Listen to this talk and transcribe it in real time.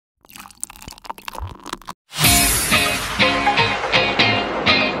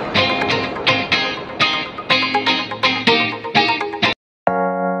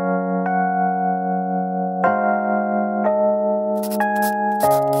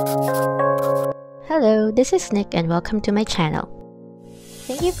this is Nick and welcome to my channel.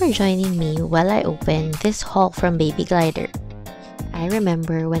 Thank you for joining me while I open this haul from Baby Glider. I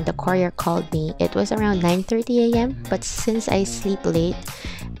remember when the courier called me, it was around 9:30 a.m. but since I sleep late,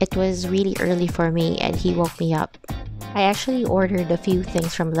 it was really early for me and he woke me up. I actually ordered a few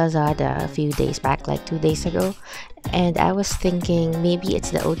things from Lazada a few days back, like 2 days ago, and I was thinking maybe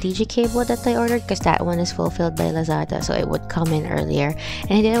it's the OTG cable that I ordered because that one is fulfilled by Lazada, so it would come in earlier,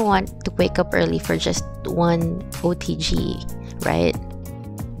 and I didn't want to wake up early for just one OTG, right?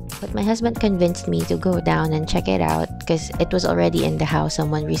 But my husband convinced me to go down and check it out because it was already in the house.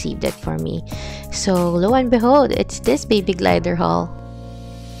 Someone received it for me. So lo and behold, it's this Baby Glider haul.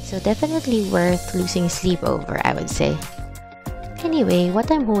 So definitely worth losing sleep over, I would say. Anyway, what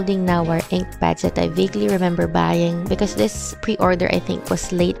I'm holding now are ink pads that I vaguely remember buying because this pre-order I think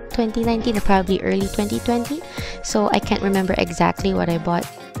was late 2019 or probably early 2020. So I can't remember exactly what I bought.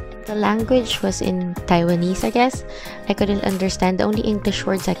 The language was in Taiwanese, I guess. I couldn't understand. The only English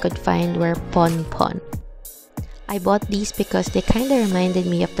words I could find were pon pon. I bought these because they kind of reminded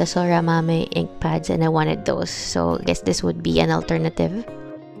me of the Soramame ink pads and I wanted those. So I guess this would be an alternative.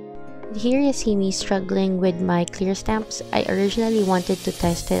 Here you see me struggling with my clear stamps. I originally wanted to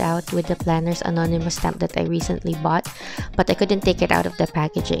test it out with the Planner's Anonymous stamp that I recently bought, but I couldn't take it out of the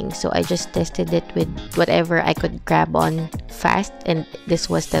packaging, so I just tested it with whatever I could grab on fast, and this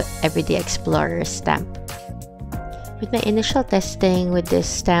was the Everyday Explorer stamp. With my initial testing with this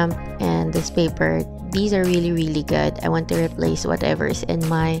stamp and this paper, these are really good. I want to replace whatever is in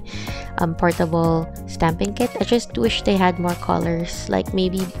my portable stamping kit. I just wish they had more colors, like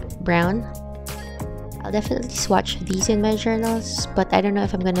maybe brown. I'll definitely swatch these in my journals, but I don't know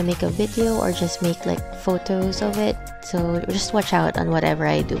if I'm gonna make a video or just make like photos of it, so just watch out on whatever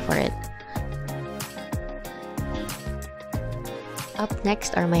I do for it. Up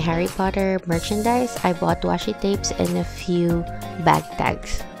next are my Harry Potter merchandise. I bought washi tapes and a few bag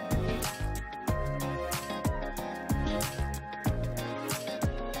tags.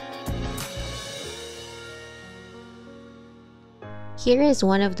 Here is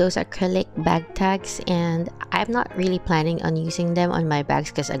one of those acrylic bag tags, and I'm not really planning on using them on my bags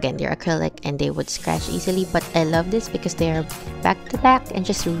because again they're acrylic and they would scratch easily, but I love this because they are back to back and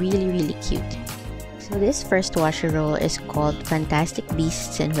just really cute. So this first washi roll is called Fantastic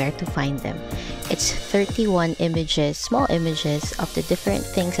Beasts and Where to Find Them. It's 31 images, small images of the different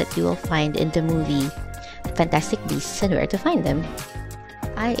things that you will find in the movie Fantastic Beasts and Where to Find Them.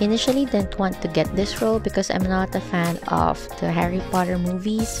 I initially didn't want to get this roll because I'm not a fan of the Harry Potter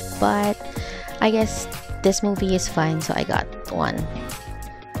movies, but I guess this movie is fine, so I got one.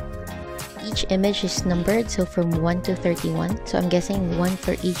 Each image is numbered, so from 1 to 31, so I'm guessing one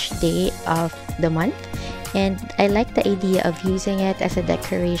for each day of the month, and I like the idea of using it as a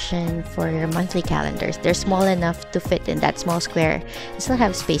decoration for your monthly calendars. They're small enough to fit in that small square and still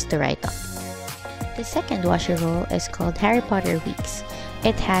have space to write on. The second washi roll is called Harry Potter Weeks.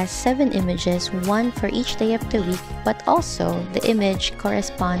 It has 7 images, one for each day of the week, but also the image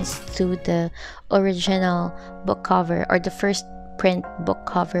corresponds to the original book cover or the first print book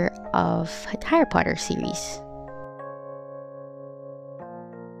cover of the Harry Potter series.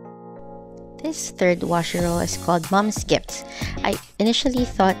 This third washi roll is called Mom's Gifts. I initially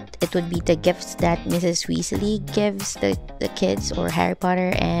thought it would be the gifts that Mrs. Weasley gives the kids, or Harry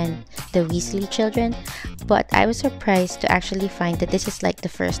Potter and the Weasley children, but I was surprised to actually find that this is like the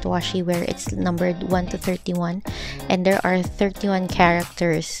first washi where it's numbered 1 to 31 and there are 31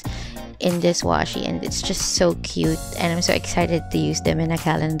 characters in this washi, and it's just so cute and I'm so excited to use them in a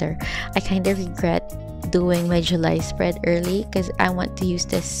calendar. I kind of regret doing my July spread early because I want to use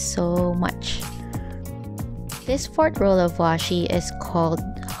this so much. This fourth roll of washi is called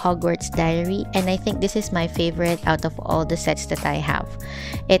Hogwarts Diary, and I think this is my favorite out of all the sets that I have.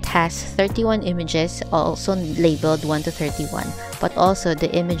 It has 31 images, also labeled 1 to 31, but also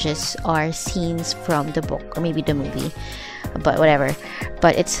the images are scenes from the book or maybe the movie, but whatever.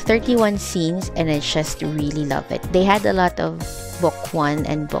 But it's 31 scenes and I just really love it. They had a lot of book 1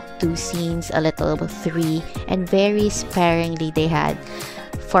 and book 2 scenes, a little of 3, and very sparingly they had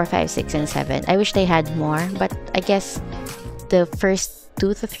 4, 5, 6, and 7. I wish they had more, but I guess the first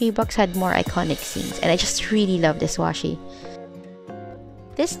 2 to 3 books had more iconic scenes, and I just really love this washi.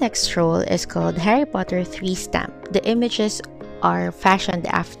 This next roll is called Harry Potter 3 Stamp. The images are fashioned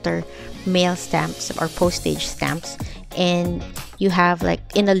after mail stamps or postage stamps, and you have like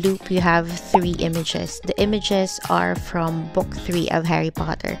in a loop you have 3 images. The images are from book 3 of Harry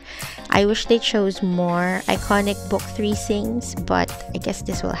Potter. I wish they chose more iconic book 3 scenes, but I guess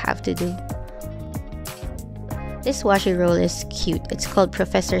this will have to do. This washi roll is cute. It's called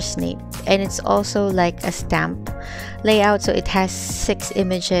Professor Snape. and it's also like a stamp layout. So it has 6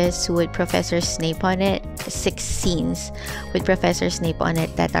 images with Professor Snape on it, 6 scenes with Professor Snape on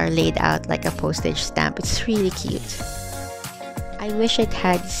it that are laid out like a postage stamp. It's really cute. I wish it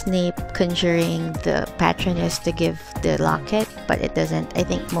had Snape conjuring the Patronus to give the locket, but it doesn't. I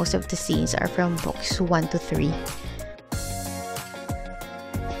think most of the scenes are from books 1 to 3.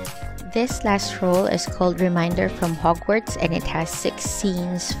 This last roll is called Reminder from Hogwarts, and it has 6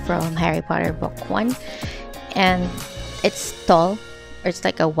 scenes from Harry Potter book 1, and it's tall, or it's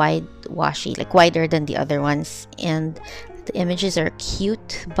like a wide washi, like wider than the other ones, and the images are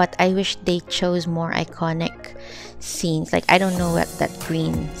cute, but I wish they chose more iconic scenes. Like, I don't know what that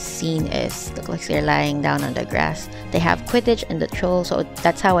green scene is. Look like they're lying down on the grass. They have Quidditch and the troll, so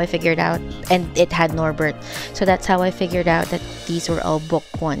that's how I figured out, and it had Norbert, so that's how I figured out that these were all book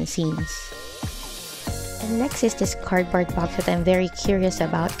 1 scenes. And next is this cardboard box that I'm very curious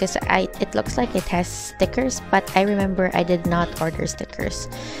about, because it looks like it has stickers, but I remember I did not order stickers.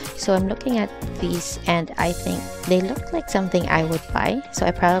 So I'm looking at these and I think they look like something I would buy, so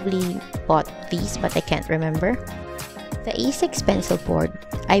I probably bought these, but I can't remember. The A6 pencil board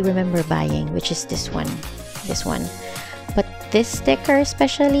I remember buying, which is this one. But this sticker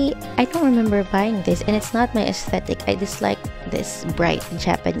especially, I don't remember buying this, and it's not my aesthetic. I dislike this bright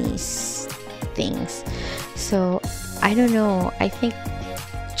Japanese things. So I don't know, I think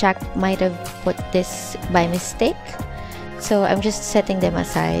Jack might have put this by mistake, so I'm just setting them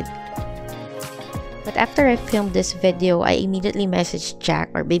aside. But after I filmed this video, I immediately messaged Jack,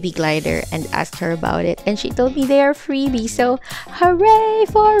 or Baby Glider, and asked her about it, and she told me they are freebies, so hooray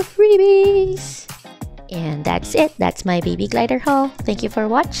for freebies! And that's it. That's my Baby Glider haul. Thank you for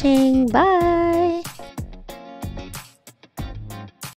watching. Bye!